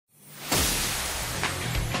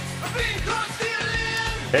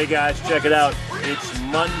Hey guys, check it out. It's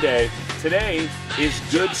Monday. Today is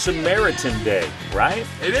Good Samaritan Day, right?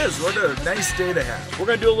 It is. What a nice day to have. We're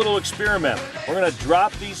going to do a little experiment. We're going to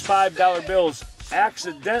drop these $5 bills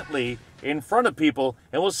accidentally in front of people,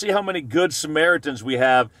 and we'll see how many Good Samaritans we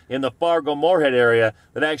have in the Fargo-Moorhead area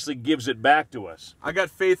that actually gives it back to us. I got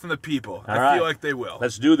faith in the people. All I right. feel like they will.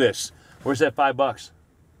 Let's do this. Where's that $5?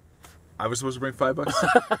 I was supposed to bring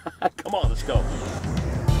 $5? Come on, let's go.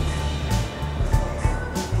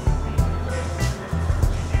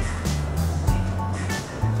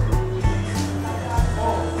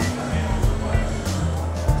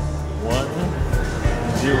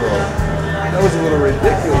 That was a little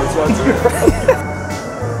ridiculous, wasn't it?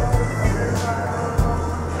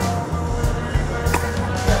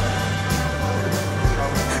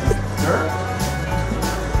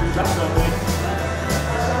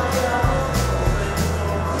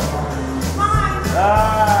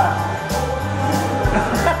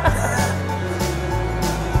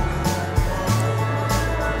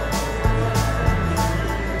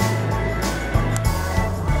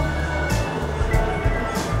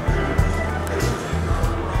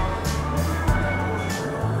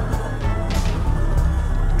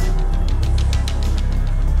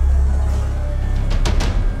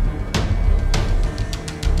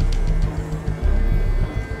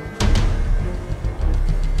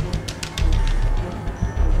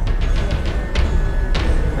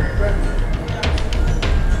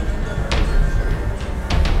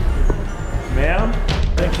 Ma'am, I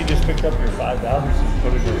think she just picked up your $5 and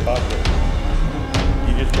put it in her pocket.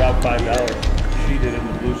 You just dropped $5. She did it in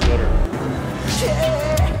the blue sweater.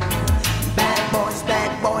 Yeah. Bad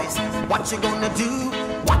boys, what you gonna do?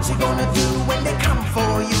 What you gonna do when they come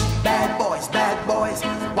for you? Bad boys,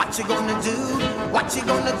 what you gonna do? What you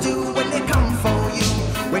gonna do when they come for you?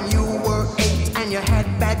 When you were 8 and you had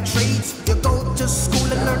bad traits, you go to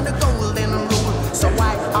school and learn the golden rule. So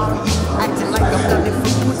why are you acting like a bloody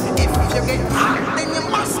fool? If you get hot, then you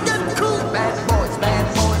must get cool. Bad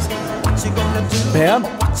boys, what you gonna do? Ma'am?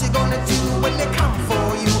 What you gonna do when they come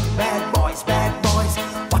for you? Bad boys,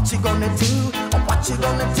 what you gonna do? What you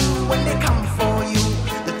gonna do when they come for you?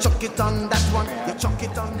 You chuck it on that one, you chuck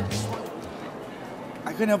it on this one.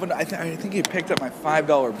 I couldn't help it. I think you picked up my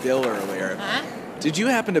 $5 bill earlier. Huh? Did you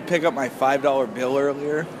happen to pick up my $5 bill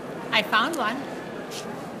earlier? I found one.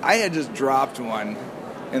 I had just dropped one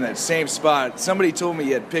in that same spot. Somebody told me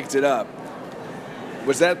you had picked it up.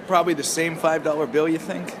 Was that probably the same $5 bill, you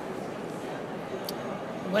think?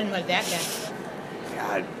 When was that then?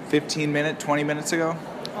 God, 15 minutes, 20 minutes ago?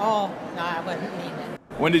 Oh, no, I wasn't meaning.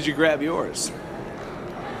 When did you grab yours?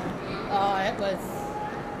 Oh, it was...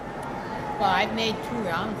 Well, I've made 2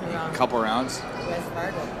 rounds around A couple rounds? West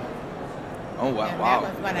Fargo. Oh, wow. And wow.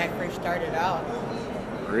 that was when I first started out.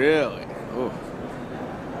 Really? Oh.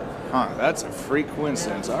 Huh, that's a freak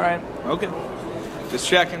coincidence. All right, okay. Just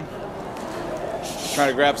checking. Trying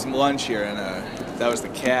to grab some lunch here, and that was the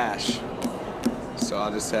cash. So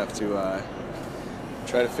I'll just have to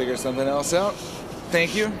try to figure something else out.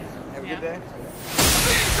 Thank you. Have a good day.